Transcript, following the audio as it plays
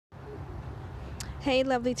Hey,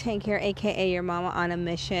 Lovely Tank here, aka your mama on a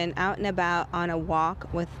mission, out and about on a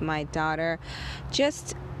walk with my daughter.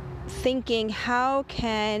 Just thinking, how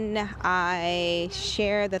can I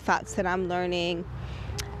share the thoughts that I'm learning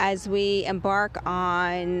as we embark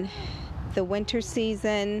on the winter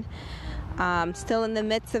season, still in the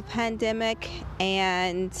midst of pandemic,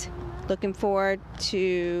 and looking forward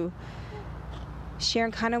to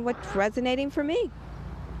sharing kind of what's resonating for me.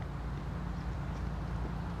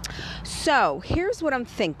 So here's what I'm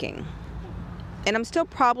thinking, and I'm still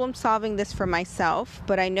problem solving this for myself,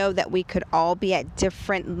 but I know that we could all be at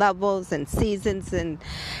different levels and seasons and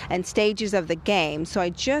stages of the game. So I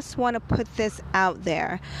just want to put this out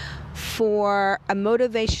there for a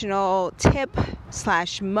motivational tip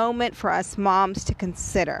 / moment for us moms to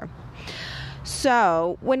consider.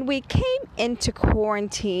 So when we came into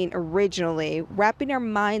quarantine originally, wrapping our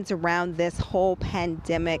minds around this whole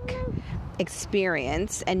pandemic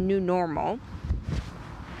experience and new normal,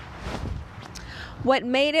 what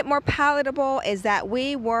made it more palatable is that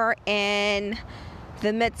we were in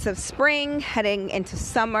the midst of spring, heading into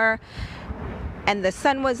summer, and the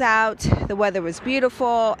sun was out, the weather was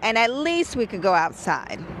beautiful, and at least we could go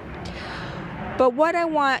outside. But what I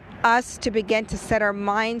want us to begin to set our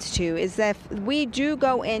minds to is that if we do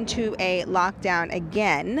go into a lockdown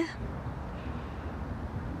again,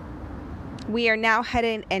 we are now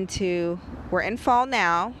heading into, we're in fall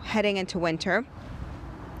now, heading into winter.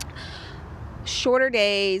 Shorter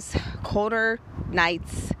days, colder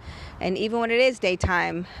nights, and even when it is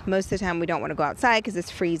daytime, most of the time we don't want to go outside because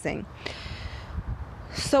it's freezing.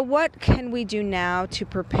 So what can we do now to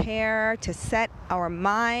prepare to set our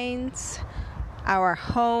minds, our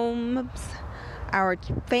homes, our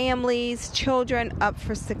families, children up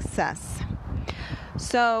for success?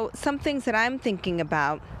 So some things that I'm thinking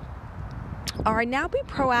about are now be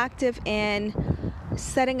proactive in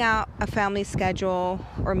setting out a family schedule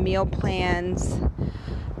or meal plans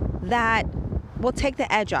that will take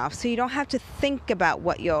the edge off, so you don't have to think about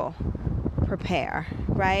what you'll prepare,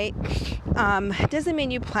 right? Doesn't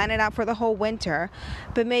mean you plan it out for the whole winter,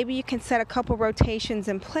 but maybe you can set a couple rotations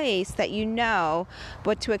in place that you know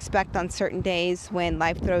what to expect on certain days when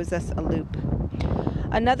life throws us a loop.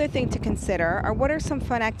 Another thing to consider are what are some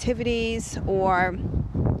fun activities or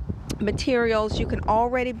materials you can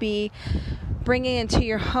already be bringing into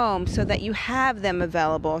your home so that you have them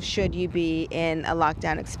available should you be in a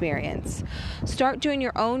lockdown experience. Start doing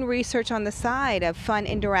your own research on the side of fun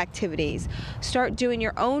indoor activities. Start doing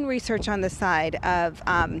your own research on the side of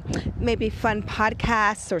maybe fun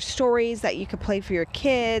podcasts or stories that you could play for your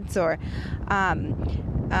kids, or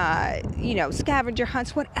scavenger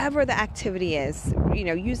hunts, whatever the activity is,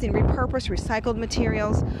 using repurposed, recycled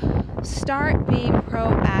materials. Start being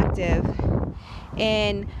proactive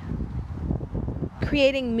in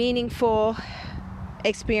creating meaningful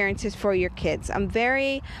experiences for your kids. I'm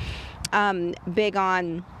very big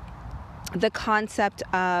on the concept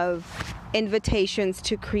of invitations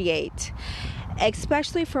to create,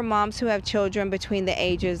 especially for moms who have children between the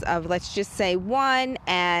ages of, let's just say, 1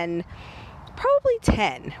 and probably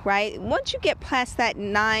 10, right? Once you get past that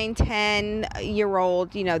 9,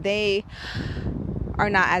 10-year-old, they are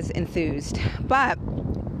not as enthused. But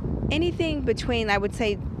anything between, I would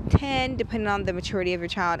say, 10, depending on the maturity of your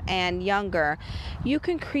child, and younger, you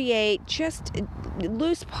can create just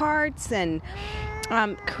loose parts and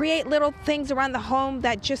create little things around the home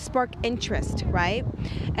that just spark interest, right?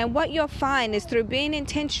 And what you'll find is through being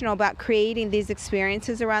intentional about creating these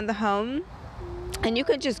experiences around the home, and you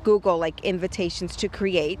can just Google invitations to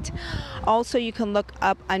create. Also, you can look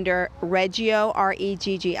up under Reggio,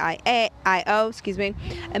 REGGIO,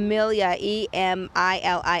 Emilia, EMILIA,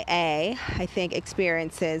 I think,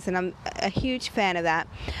 experiences. And I'm a huge fan of that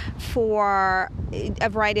for a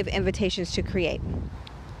variety of invitations to create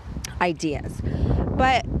ideas.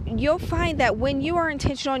 But you'll find that when you are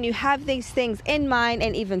intentional and you have these things in mind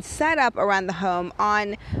and even set up around the home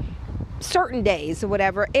on certain days or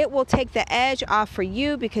whatever, it will take the edge off for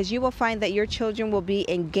you, because you will find that your children will be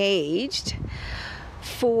engaged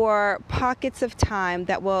for pockets of time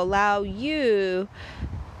that will allow you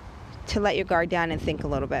to let your guard down and think a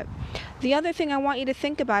little bit. The other thing I want you to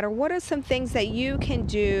think about are what are some things that you can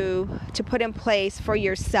do to put in place for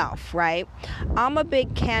yourself, right? I'm a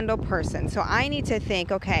big candle person, so I need to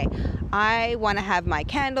think, okay, I want to have my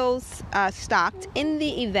candles stocked in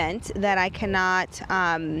the event that I cannot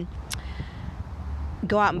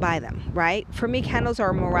go out and buy them, right? For me, candles are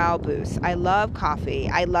a morale boost. I love coffee.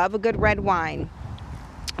 I love a good red wine.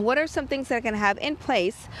 What are some things that I can have in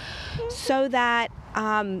place so that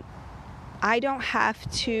I don't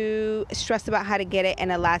have to stress about how to get it in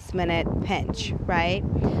a last minute pinch, right?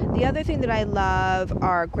 The other thing that I love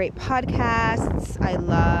are great podcasts. I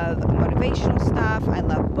love motivational stuff. I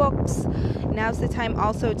love books. Now's the time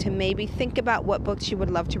also to maybe think about what books you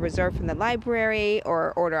would love to reserve from the library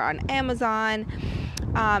or order on Amazon.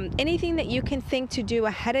 Anything that you can think to do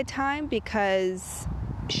ahead of time, because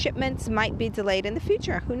shipments might be delayed in the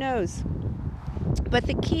future. Who knows? But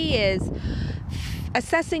the key is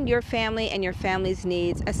assessing your family and your family's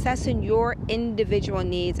needs, assessing your individual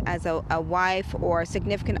needs as a wife or a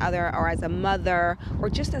significant other, or as a mother, or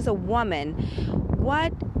just as a woman.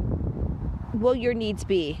 What will your needs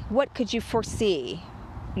be? What could you foresee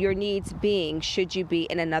your needs being should you be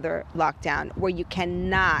in another lockdown where you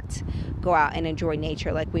cannot go out and enjoy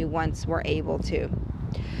nature like we once were able to?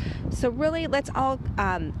 So really, let's all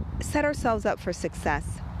set ourselves up for success.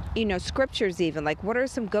 Scriptures even, like what are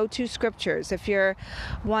some go-to scriptures? If you're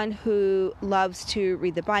one who loves to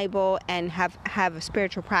read the Bible and have a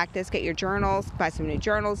spiritual practice, get your journals, buy some new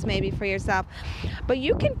journals maybe for yourself. But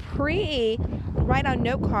you can write on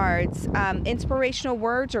note cards inspirational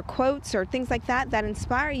words or quotes or things like that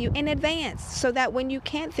inspire you in advance, so that when you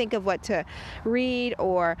can't think of what to read,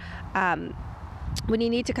 or when you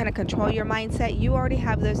need to kind of control your mindset, you already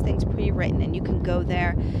have those things pre-written, and you can go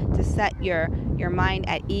there to set your mind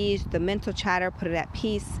at ease, the mental chatter, put it at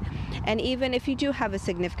peace. And even if you do have a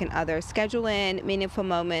significant other, schedule in meaningful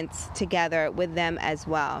moments together with them as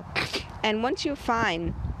well. And once you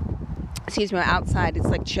find, outside, it's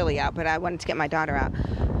like chilly out, but I wanted to get my daughter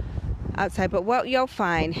outside. But what you'll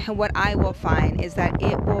find, and what I will find, is that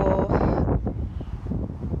it will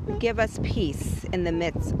give us peace in the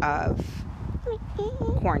midst of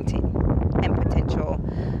quarantine and potential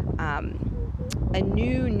a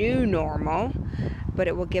new normal, but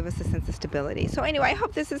it will give us a sense of stability. So anyway, I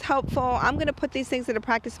hope this is helpful. I'm going to put these things into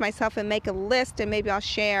practice myself and make a list, and maybe I'll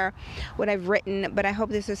share what I've written, but I hope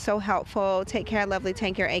this is so helpful. Take care, lovely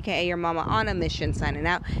Tanker, aka your mama on a mission, signing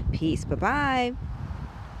out. Peace. Bye-bye.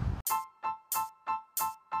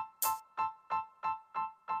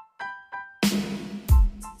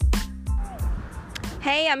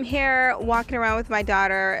 Hey, I'm here walking around with my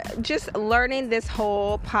daughter, just learning this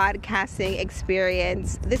whole podcasting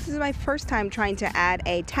experience. This is my first time trying to add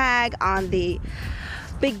a tag on the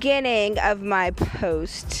beginning of my of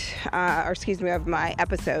my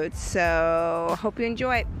episodes. So hope you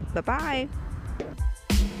enjoy it. Bye-bye.